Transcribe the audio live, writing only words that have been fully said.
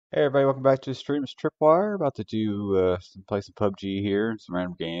Hey everybody, welcome back to the stream. It's Tripwire. About to play some PUBG here, some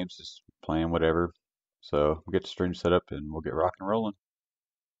random games, just playing whatever. So we'll get the stream set up and we'll get rock and rolling.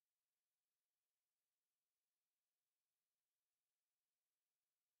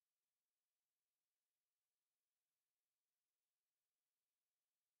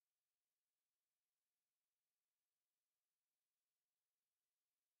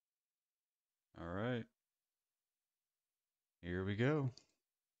 All right, here we go.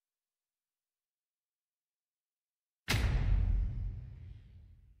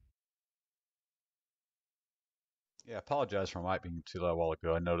 Yeah, I apologize for my mic being too loud a while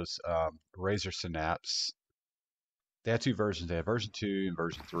ago. I noticed Razer Synapse. They have two versions. They have version 2 and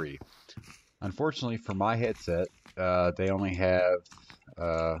version 3. Unfortunately for my headset, they only have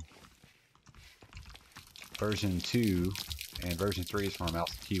uh, version 2, and version 3 is for a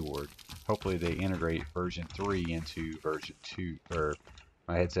mouse and keyboard. Hopefully they integrate version 3 into version 2, or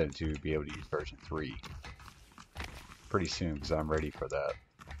my headset to be able to use version 3 pretty soon, because I'm ready for that.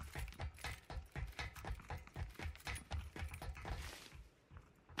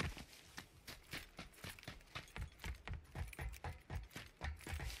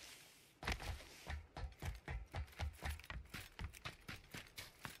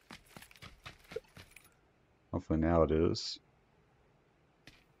 Hopefully now it is.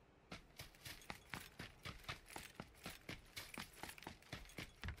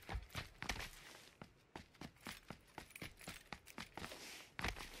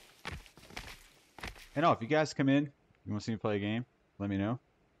 And if you guys come in, you want to see me play a game, let me know.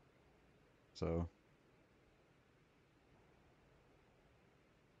 So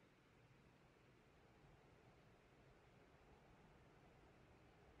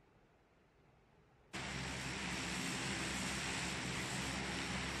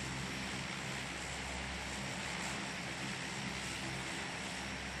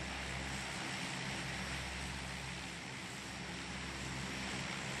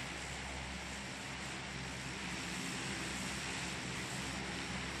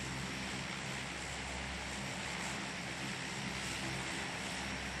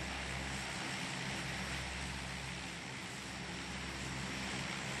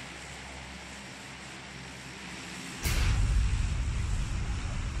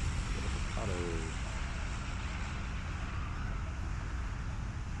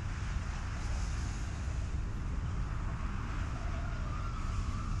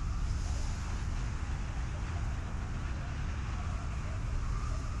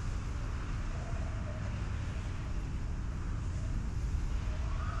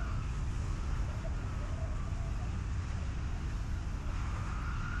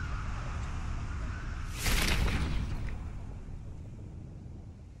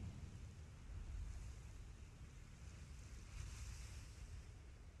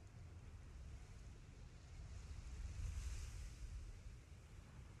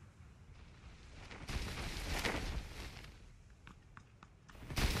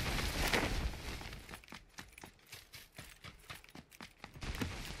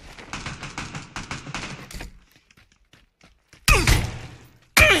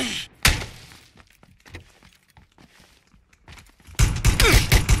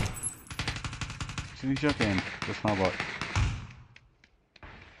as soon as you jump in, that's my luck.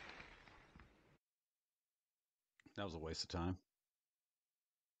 That was a waste of time.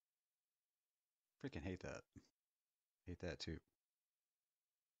 Freaking hate that. Hate that too.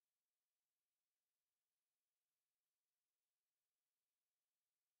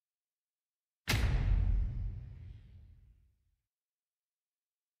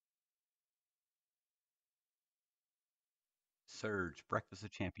 Surge, Breakfast of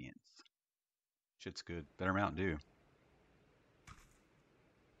Champions. Shit's good. Better Mountain Dew.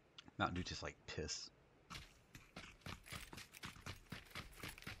 Mountain Dew tastes like piss.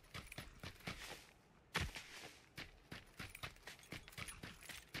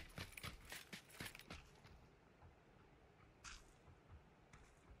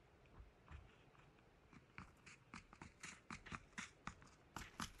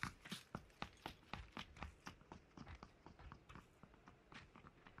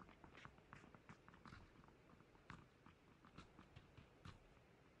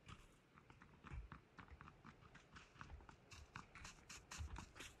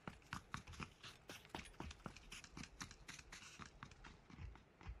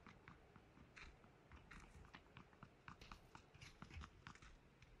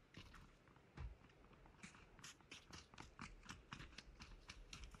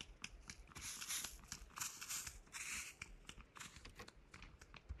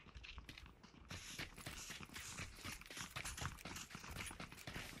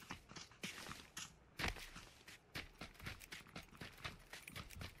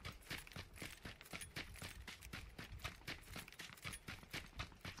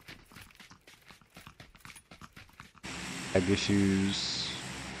 lag issues,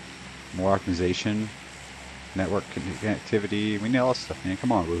 more optimization, network connectivity. We need all this stuff, man.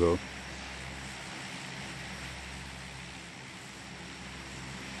 Come on, Woohoo.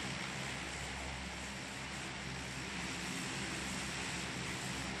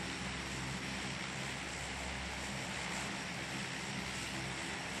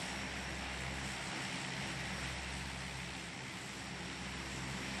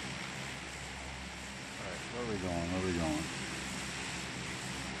 Where are we going? Where are we going?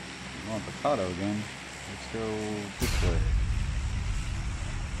 We're going Picado again. Let's go this way.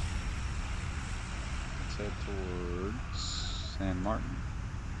 Let's head towards San Martin.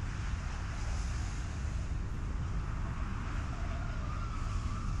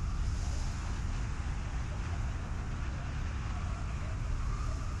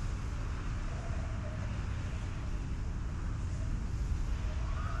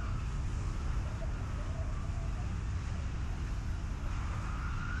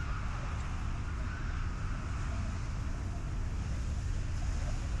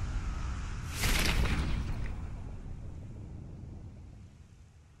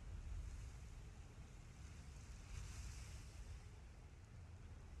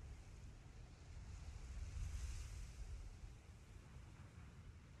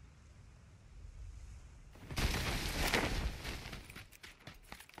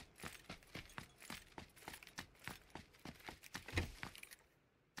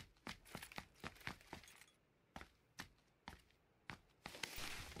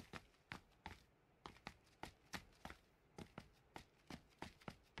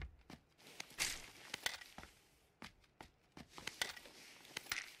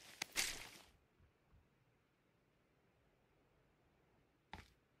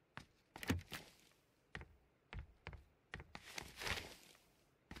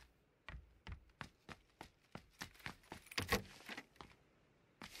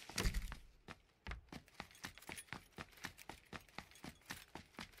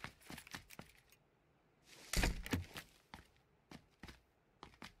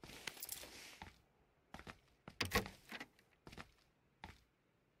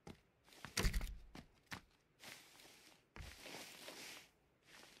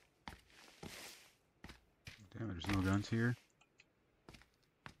 Damn it, there's no guns here.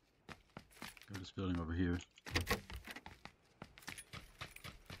 Go to this building over here.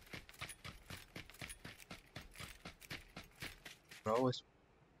 Always.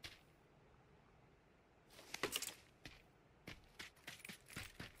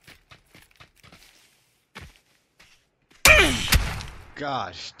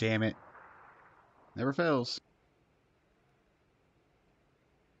 Gosh, damn it. Never fails.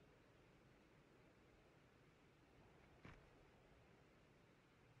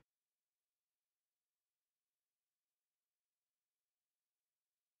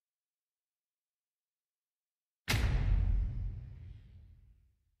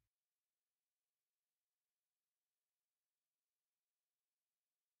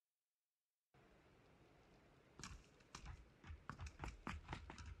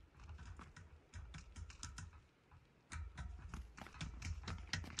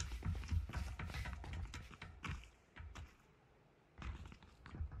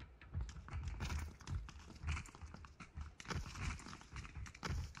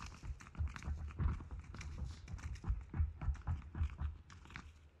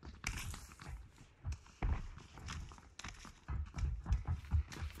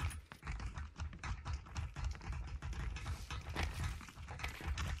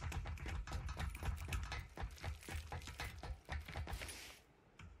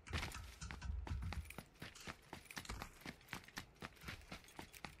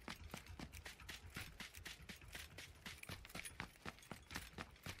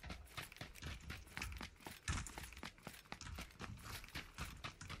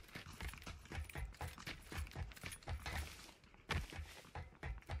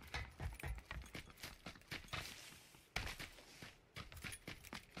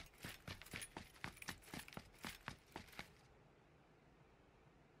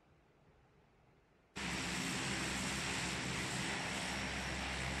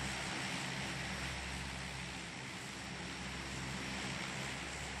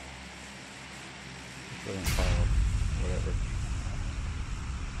 Go and file whatever.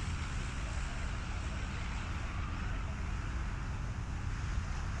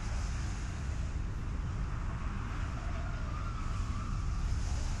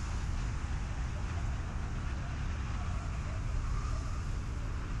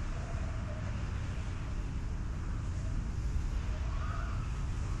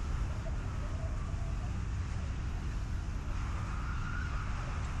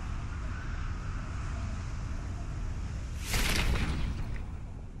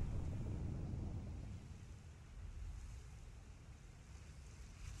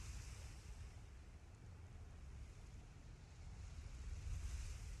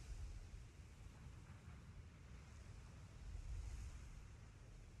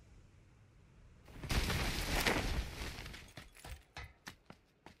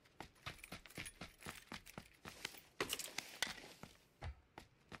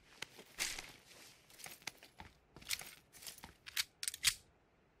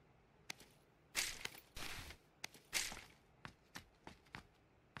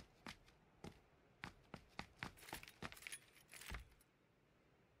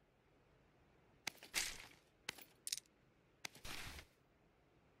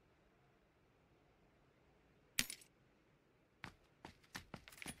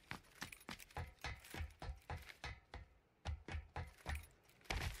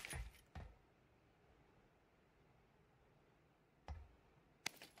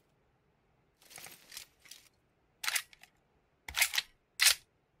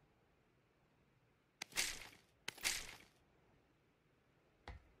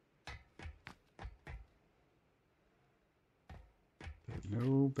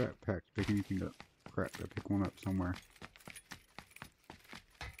 No backpack to pick anything up. Crap, gotta pick one up somewhere.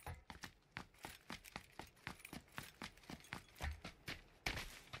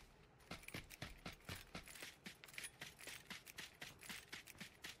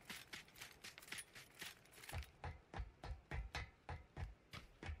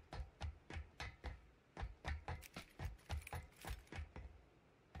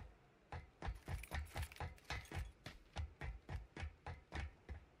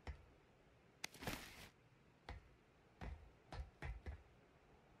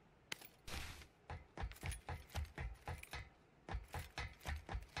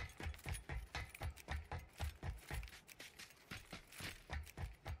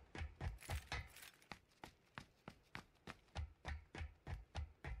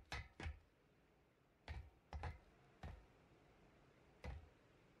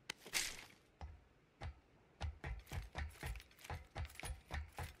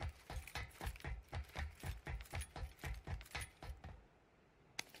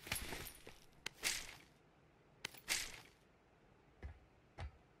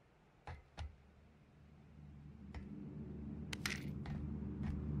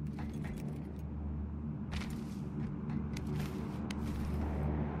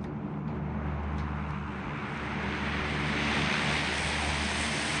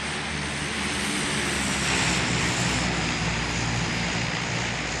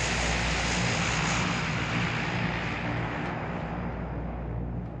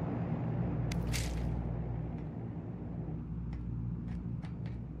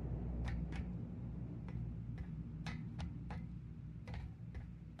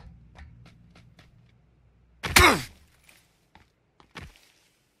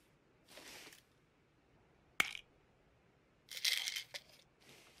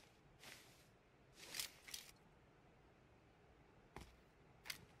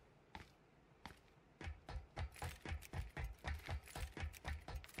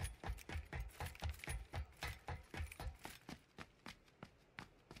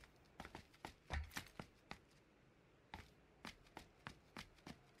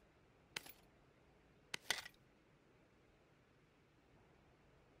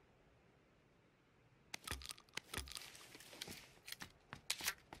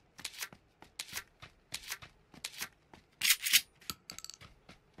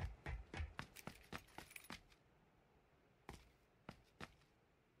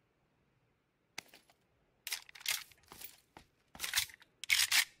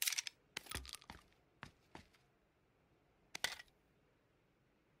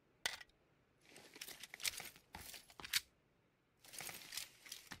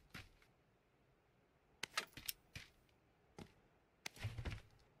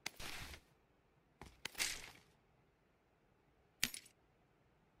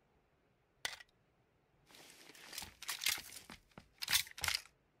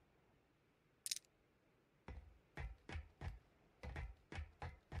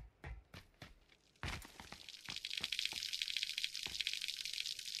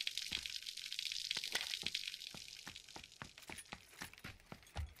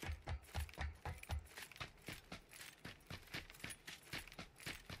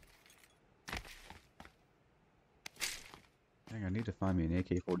 Dang, I need to find me an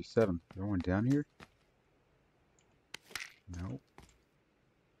AK-47. Is there one down here? Nope.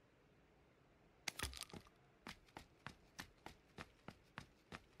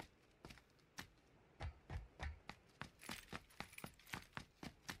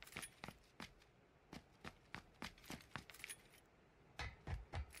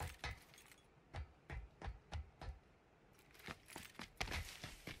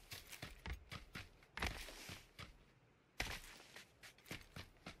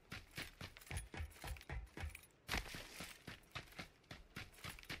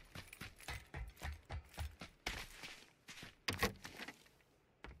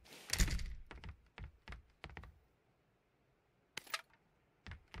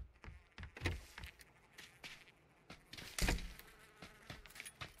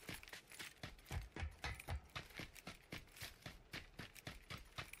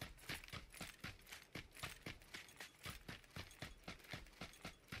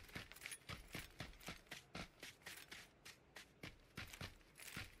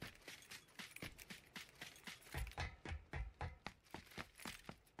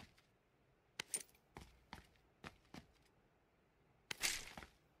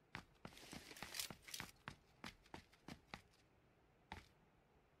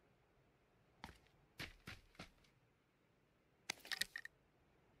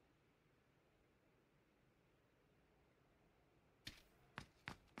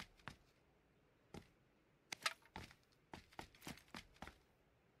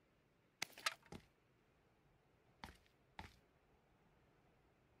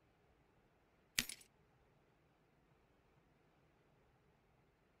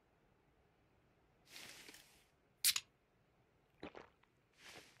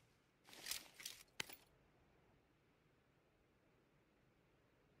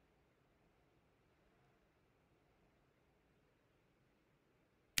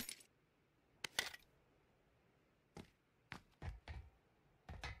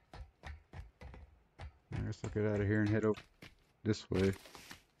 guess I'll get out of here and head over this way.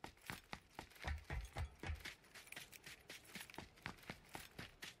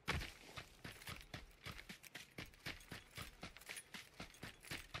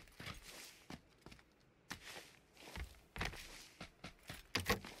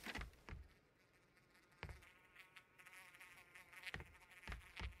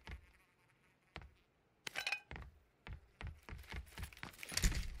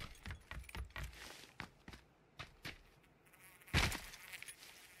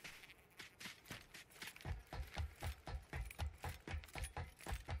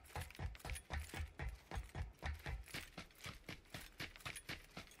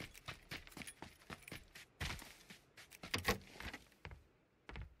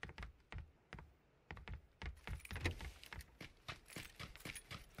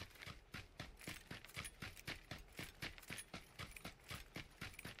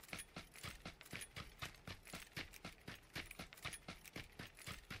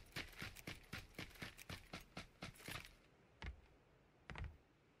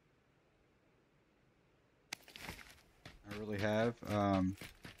 I really have.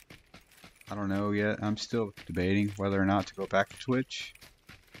 I don't know yet. I'm still debating whether or not to go back to Twitch.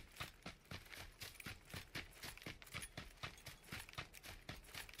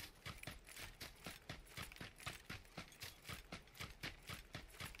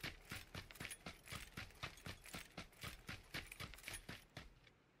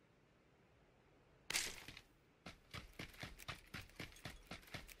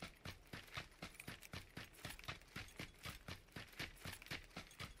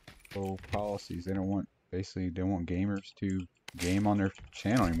 Policies. They don't want, basically, they want gamers to game on their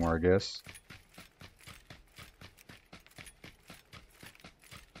channel anymore, I guess.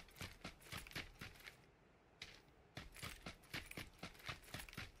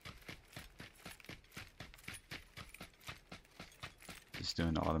 Just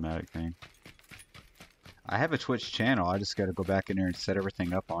doing the automatic thing. I have a Twitch channel. I just got to go back in there and set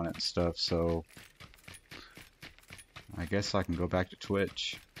everything up on it and stuff, so I guess I can go back to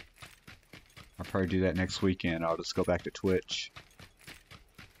Twitch. I'll probably do that next weekend. I'll just go back to Twitch.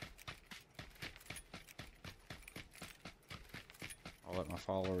 I'll let my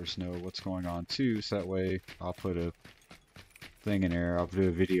followers know what's going on too, so that way I'll put a thing in there. I'll do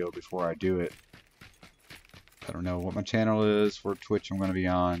a video before I do it. I don't know what my channel is for Twitch I'm going to be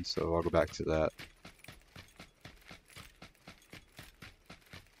on, so I'll go back to that.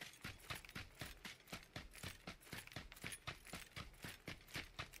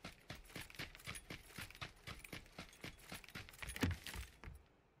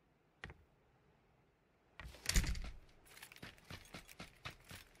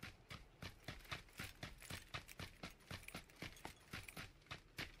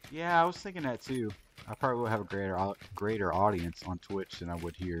 Yeah, I was thinking that too. I probably will have a greater audience on Twitch than I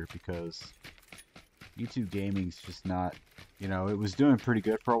would here, because YouTube gaming's just not, you know, it was doing pretty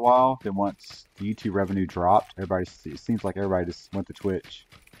good for a while. Then once the YouTube revenue dropped, it seems like everybody just went to Twitch.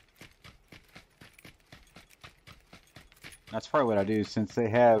 That's probably what I do, since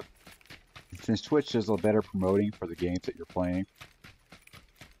Twitch does a little better promoting for the games that you're playing.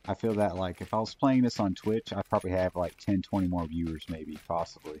 I feel that, like, if I was playing this on Twitch, I'd probably have like 10, 20 more viewers, maybe,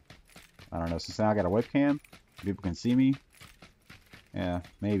 possibly. I don't know. Since now I got a webcam, people can see me. Yeah,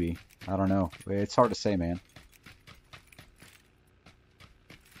 maybe. I don't know. It's hard to say, man.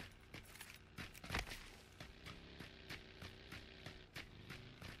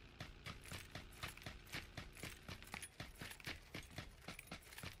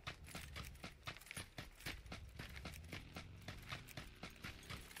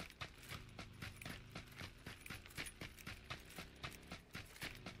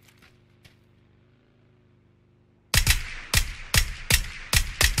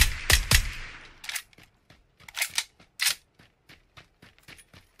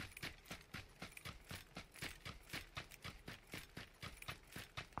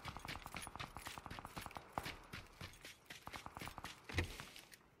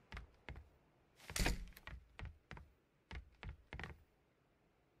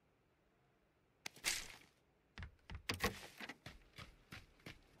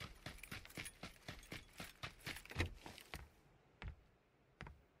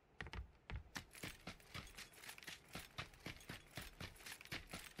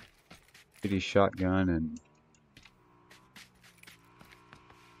 Shotgun and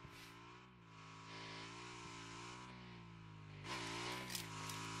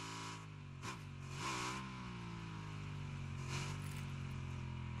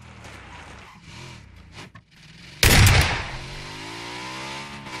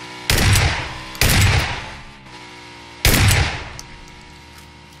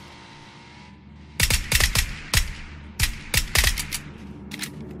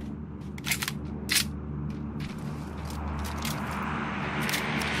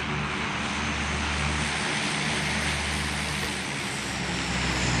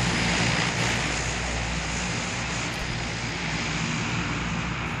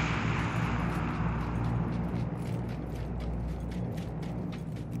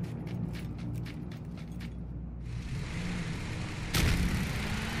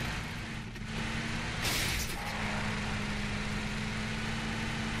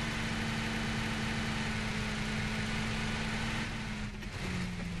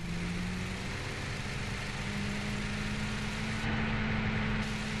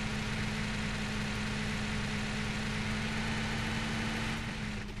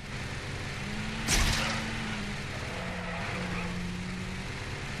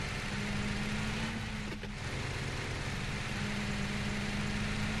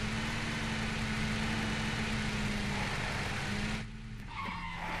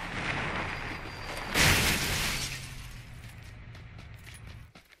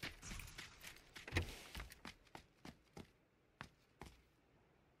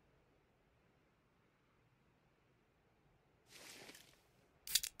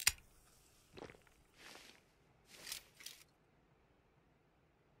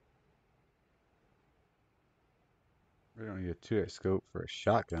I get 2x scope for a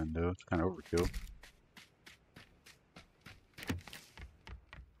shotgun though. It's kind of overkill.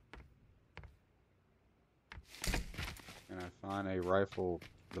 And I find a rifle,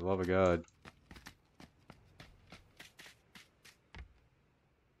 for the love of God.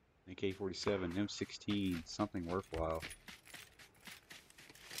 AK-47, M16, something worthwhile.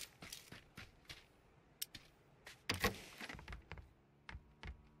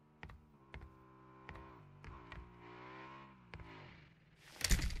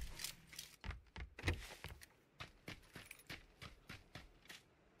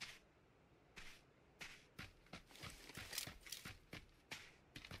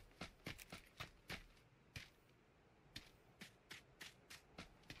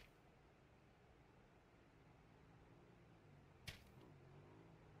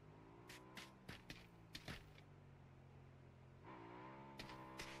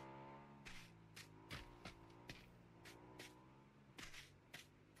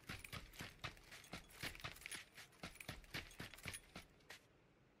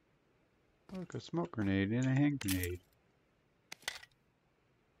 Look, a smoke grenade and a hand grenade.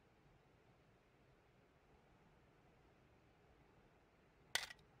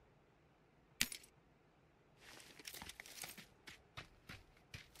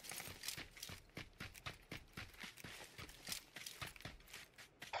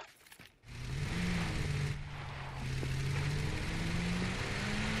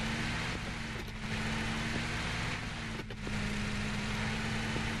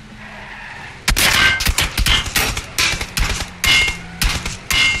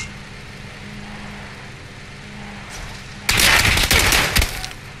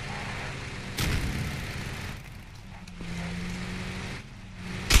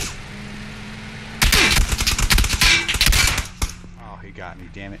 Got me,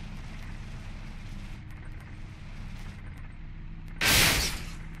 damn it. Yeah,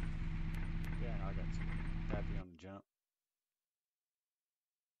 I got happy on the jump.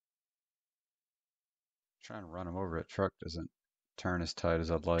 Trying to run him over, that truck doesn't turn as tight as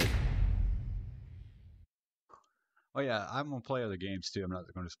I'd like. Oh yeah, I'm gonna play other games too. I'm not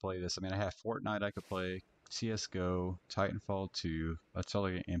gonna just play this. I mean, I have Fortnite I could play, CS:GO, Titanfall 2. That's all,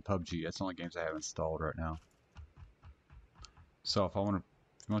 and PUBG. That's the only games I have installed right now. So if I want to,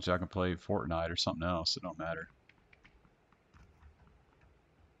 if you want to, I can play Fortnite or something else. It don't matter.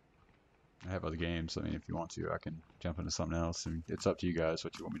 I have other games. I mean, if you want to, I can jump into something else. And it's up to you guys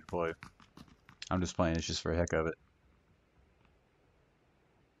what you want me to play. I'm just playing. It's just for the heck of it.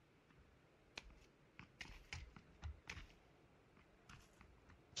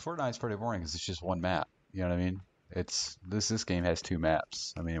 Fortnite's pretty boring because it's just one map. You know what I mean? It's this game has 2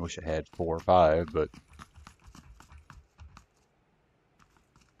 maps. I mean, I wish it had 4 or 5, but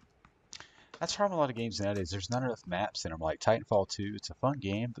that's the problem with a lot of games nowadays. There's not enough maps in them. Like Titanfall 2, it's a fun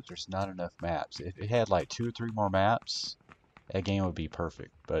game, but there's not enough maps. If it had like 2 or 3 more maps, that game would be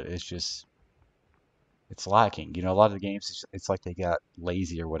perfect. But it's just, it's lacking. You know, a lot of the games, it's like they got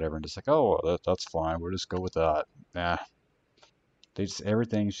lazy or whatever, and just like, oh, well, that's fine. We'll just go with that. Nah, they just,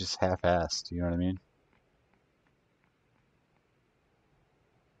 everything's just half-assed. You know what I mean?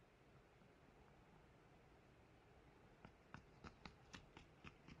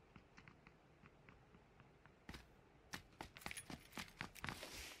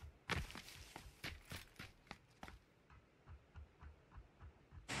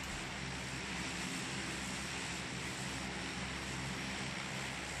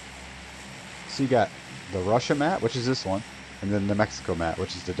 So you got the Russia map, which is this one, and then the Mexico map,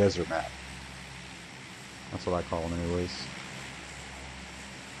 which is the desert map. That's what I call them anyways.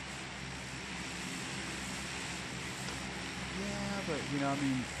 Yeah, but, you know, I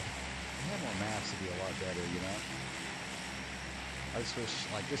mean, if you had more maps, it'd be a lot better, you know? I just wish,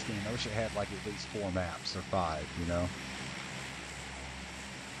 like this game, I wish it had like at least 4 maps or 5, you know?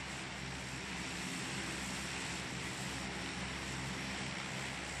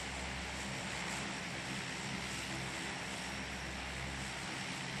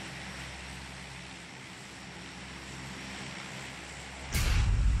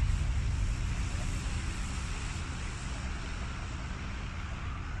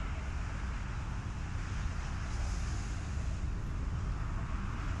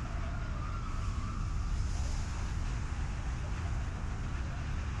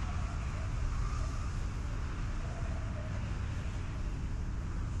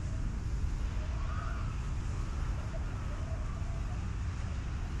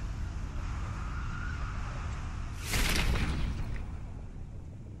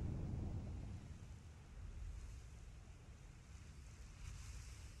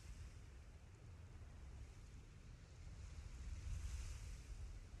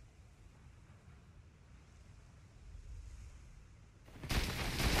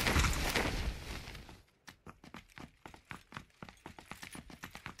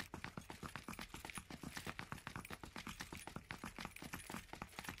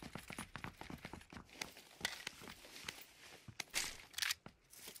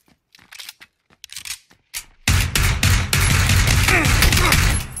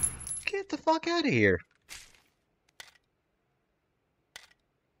 fuck out of here.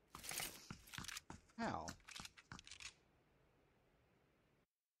 How?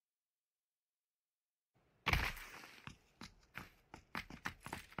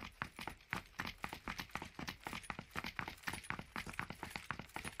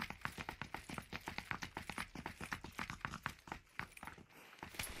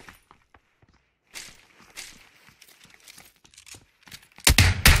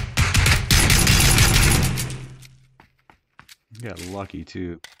 You got lucky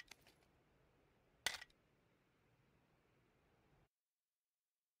too.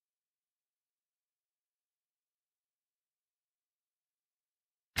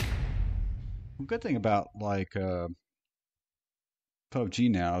 One good thing about like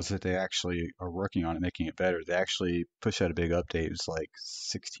PUBG now is that they actually are working on it, making it better. They actually push out a big update. It's like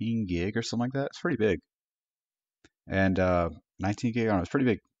 16 gig or something like that. It's pretty big. And 19 gig, I don't know, it's a pretty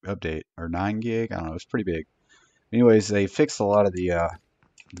big update. Or 9 gig, I don't know, it's pretty big. Anyways, they fixed a lot of the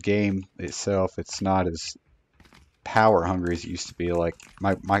game itself. It's not as power hungry as it used to be. Like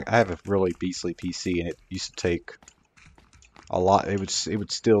I have a really beastly PC, and it used to take a lot. It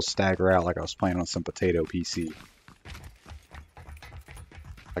would still stagger out like I was playing on some potato PC.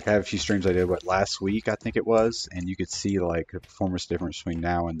 Like I have a few streams I did last week I think it was, and you could see like the performance difference between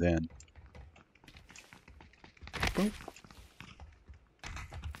now and then. Boop.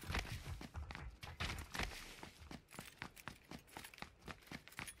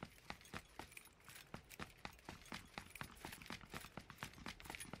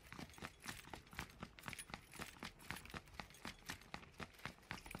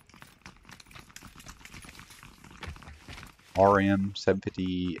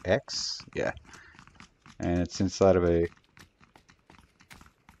 RM750x, yeah, and it's inside of a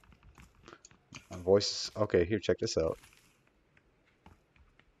voice. Okay, here, check this out.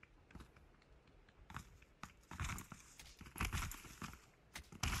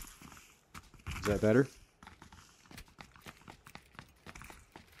 Is that better?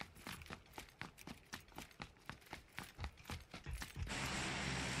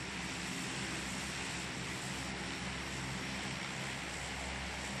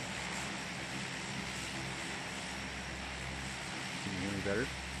 Can you hear me better?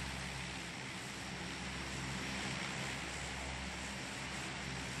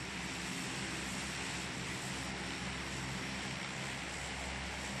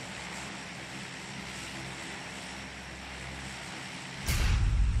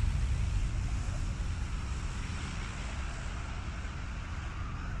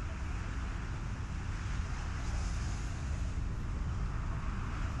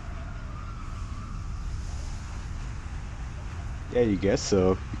 Yeah, you guess so.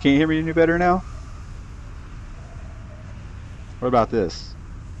 You can't hear me any better now? What about this?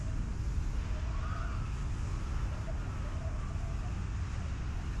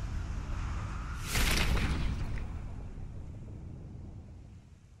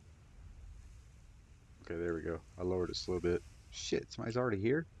 Okay, there we go. I lowered it a little bit. Shit, somebody's already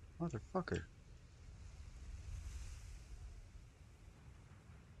here? Motherfucker.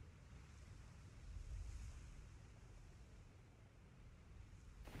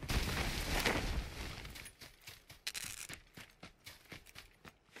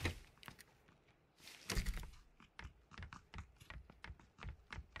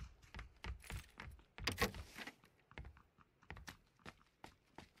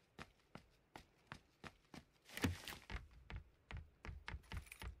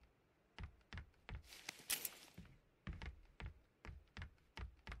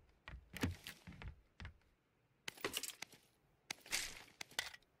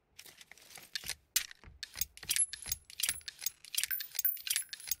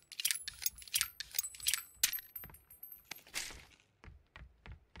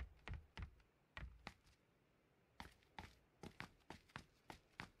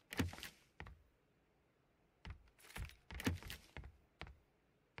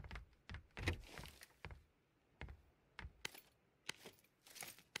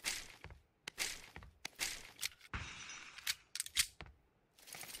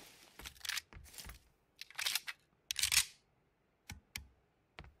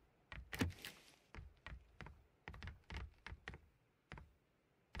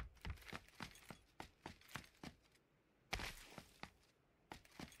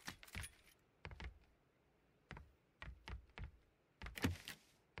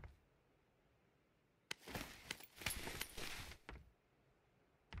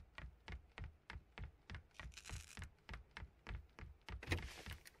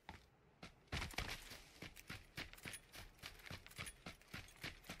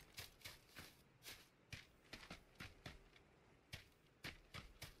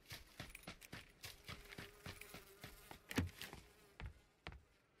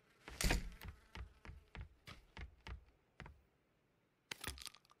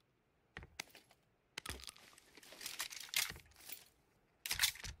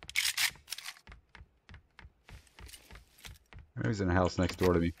 Who's in the house next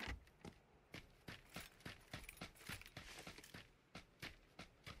door to me?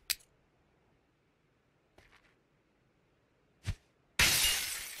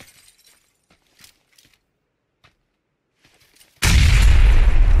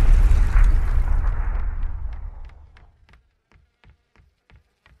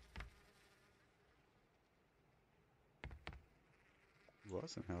 Who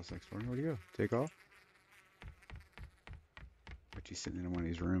was in the house next door? Where'd he go? Take off? But he's sitting in one of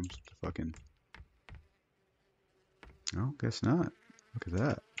these rooms to fucking... Oh, guess not. Look at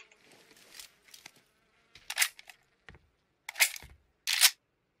that.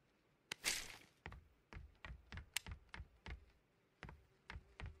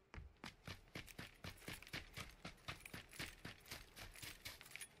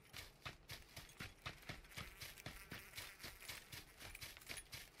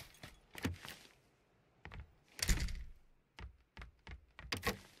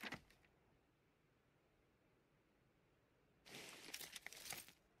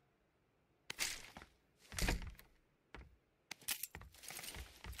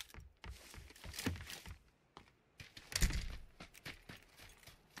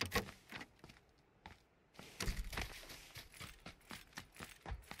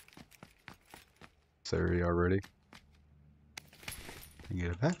 Area already. You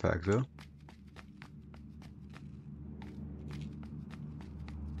get a backpack though.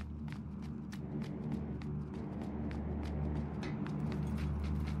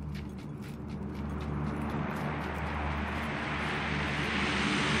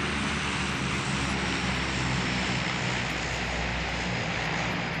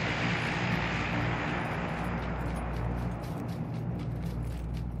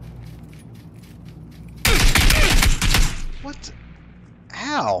 What?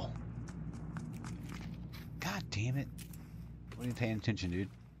 How? God damn it. What are you paying attention, dude?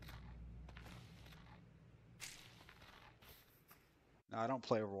 No, I don't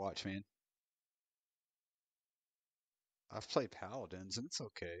play Overwatch, man. I've played Paladins, and it's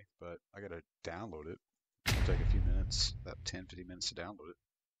okay, but I gotta download it. It'll take a few minutes, about 10-15 minutes to download it.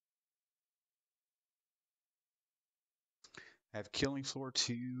 I have Killing Floor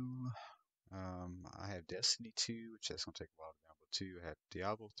 2. I have Destiny 2, which that's going to take a while to download too. I have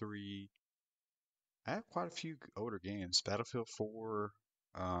Diablo 3. I have quite a few older games. Battlefield 4,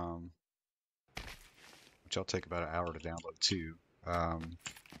 which I'll take about an hour to download too.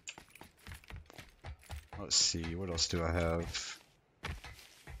 Let's see, what else do I have?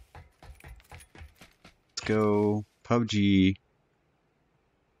 Let's go PUBG,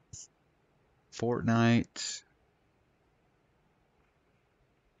 Fortnite.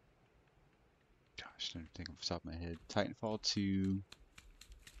 I don't think off the top of my head. Titanfall 2.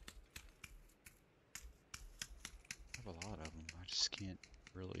 I have a lot of them. I just can't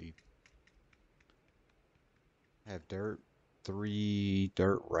really. I have Dirt 3,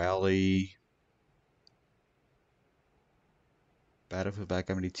 Dirt Rally, Battlefield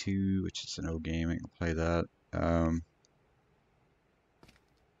Backcountry 2, which is an old game. I can play that.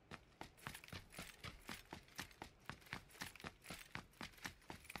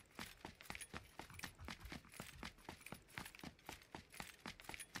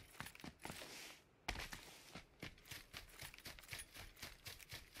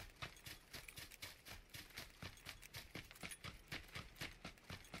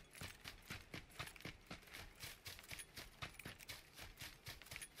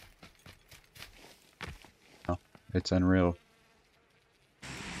 It's unreal.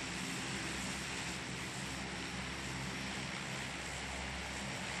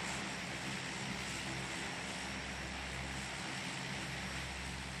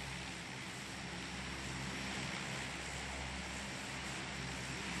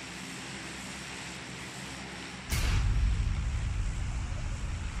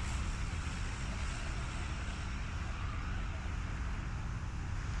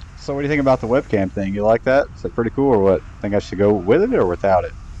 So what do you think about the webcam thing? You like that? Is it pretty cool or what? Think I should go with it or without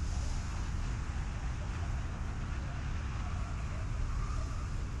it?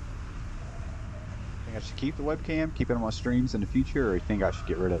 Think I should keep the webcam, keep it on my streams in the future, or you think I should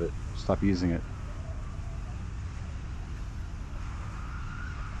get rid of it? Stop using it?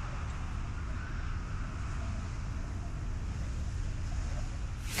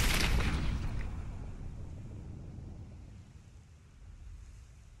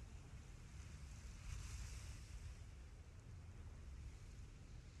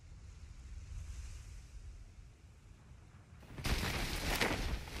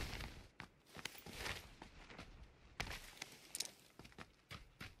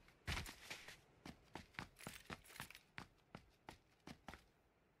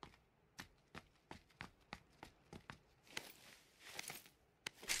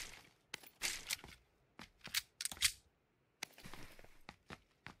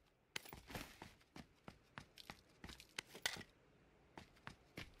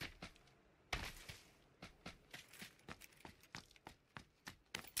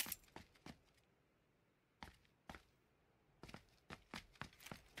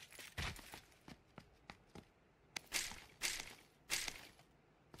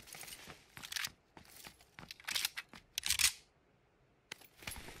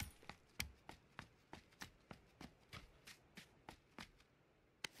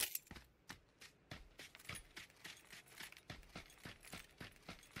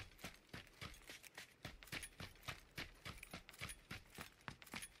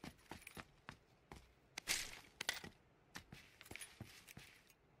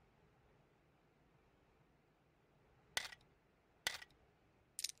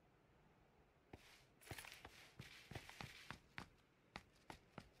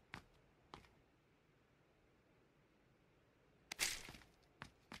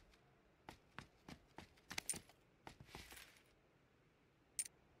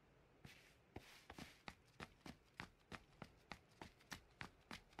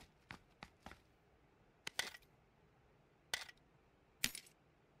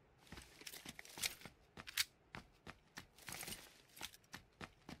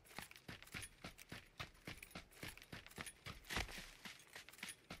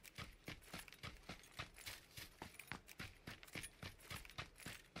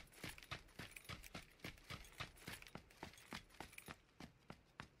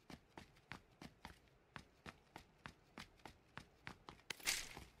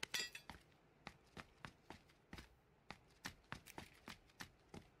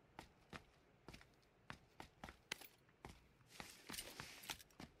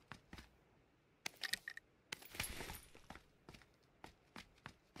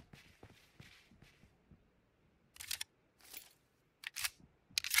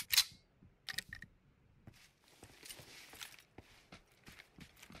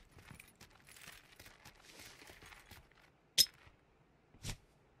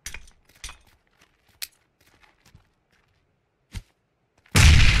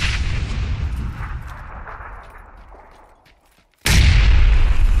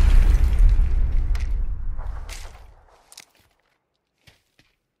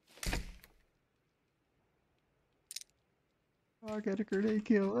 got a grenade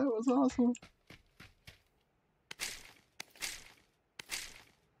kill. That was awesome.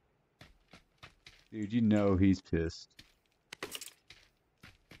 Dude, you know he's pissed.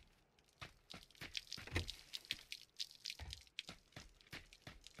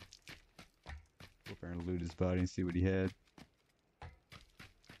 Go up there and loot his body and see what he had.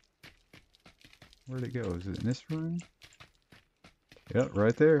 Where'd it go? Is it in this room? Yep,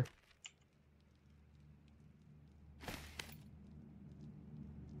 right there.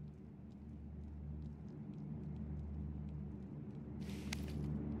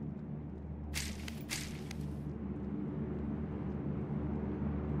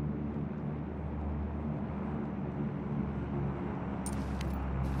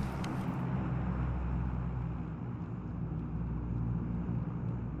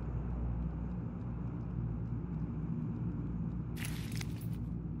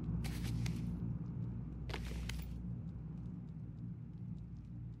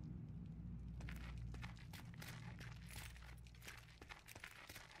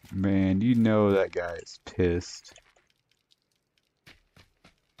 Man, you know that guy is pissed.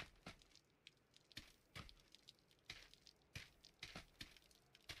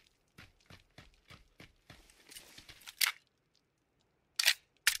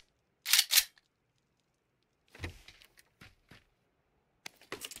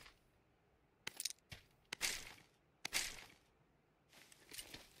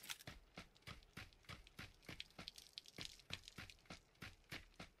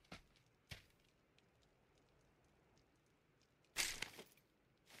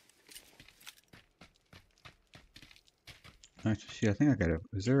 Actually, shit, I think I got a...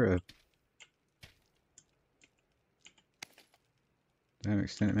 Is there a... Do I have an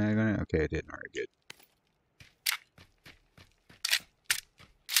extended mag on it? Okay, I didn't. Alright, good.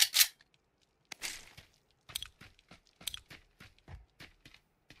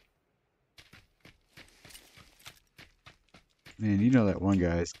 Man, you know that one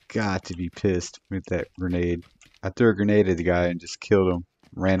guy's got to be pissed with that grenade. I threw a grenade at the guy and just killed him.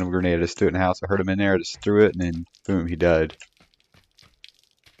 Random grenade. I just threw it in the house. I heard him in there. I just threw it and then boom, he died.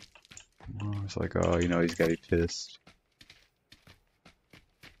 Oh, it's like, oh, you know, he's got to be pissed.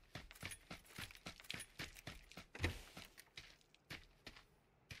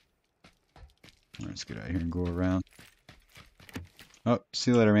 Let's get out of here and go around. Oh,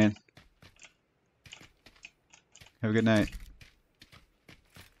 see you later, man. Have a good night.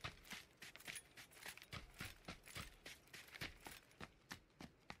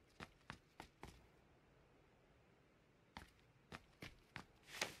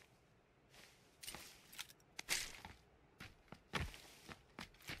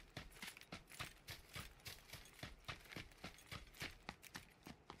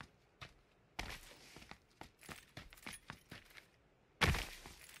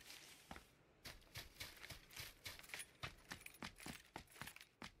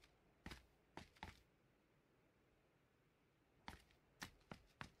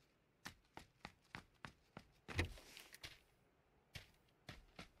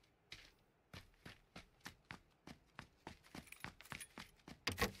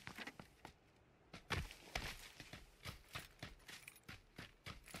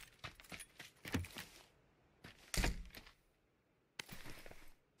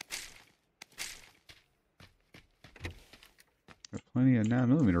 Got plenty of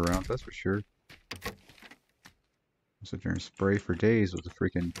 9mm rounds, that's for sure. I'll sit there and spray for days with a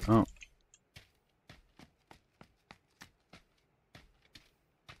freaking pump.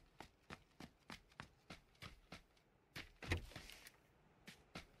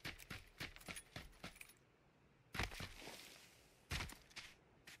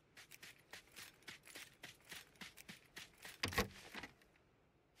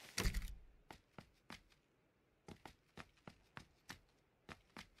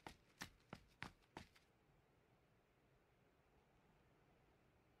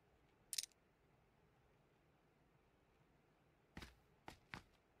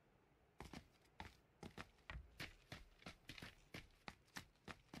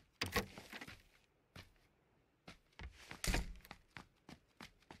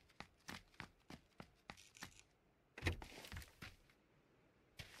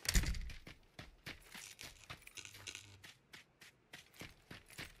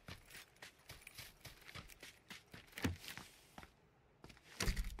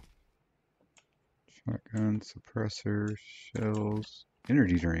 Shotgun, suppressor, shells,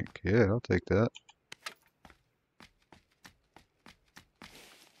 energy drink. Yeah, I'll take that.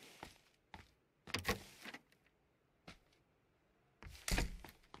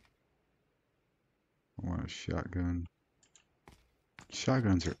 I want a shotgun.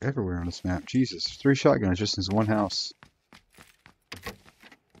 Shotguns are everywhere on this map. Jesus, 3 shotguns just in this one house.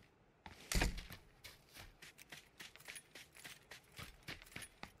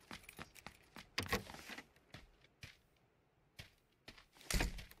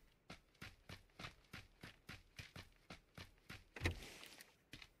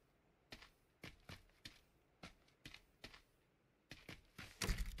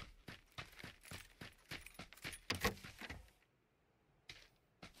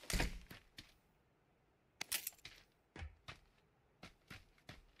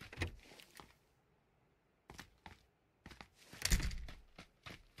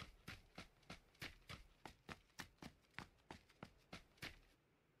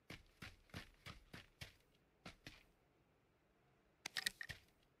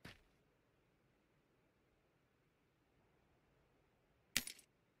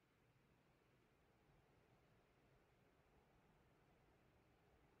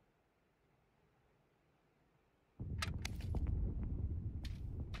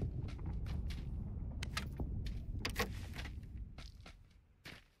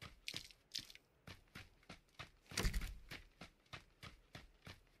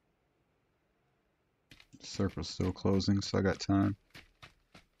 Circle's still closing, so I got time.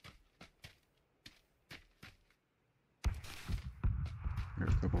 Here are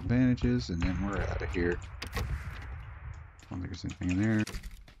a couple bandages, and then we're out of here. I don't think there's anything in there.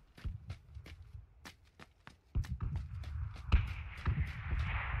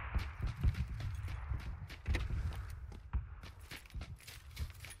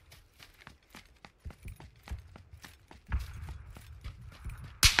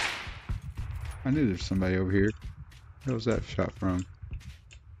 I knew there's somebody over here. Where was that shot from?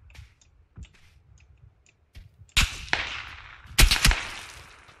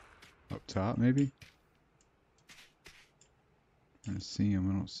 Up top, maybe? Trying to see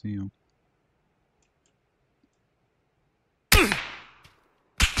him, I don't see him.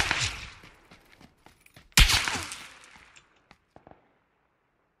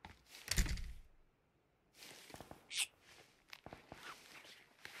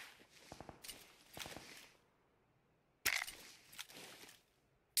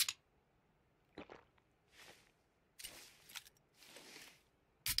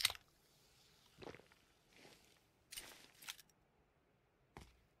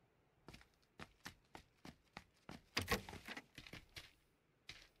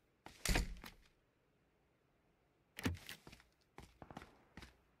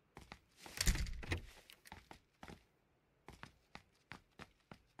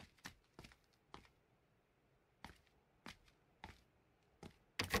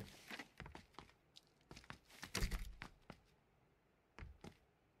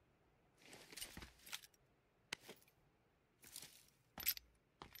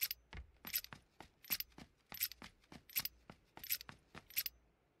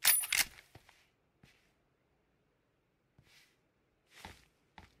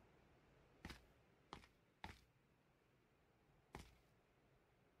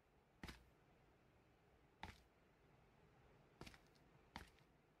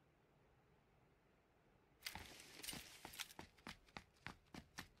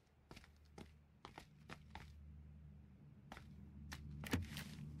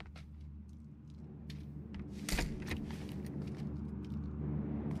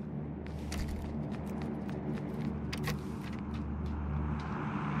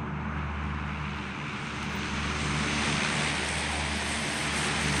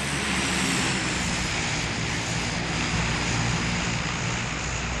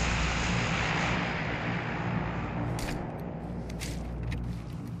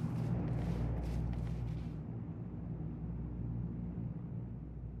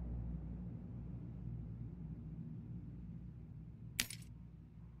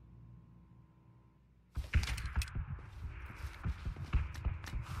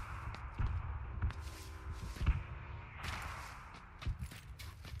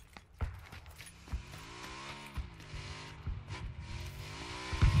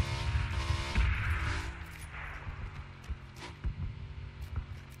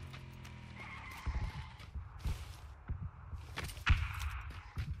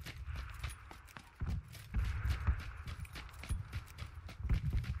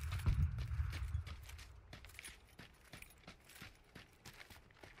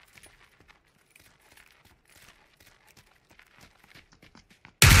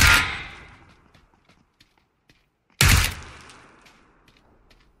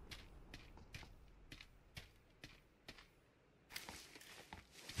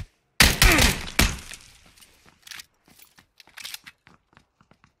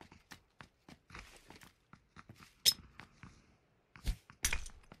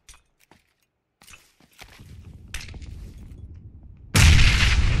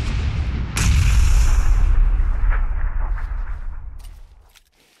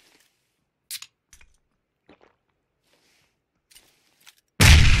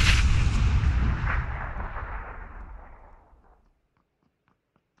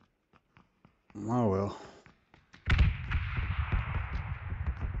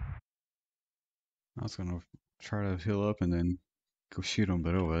 I was gonna try to heal up and then go shoot him,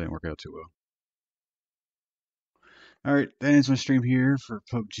 but oh, that didn't work out too well. Alright, that ends my stream here for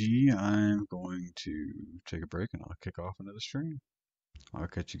PUBG. I'm going to take a break and I'll kick off another stream. I'll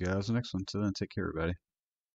catch you guys in the next one. Till then, take care, everybody.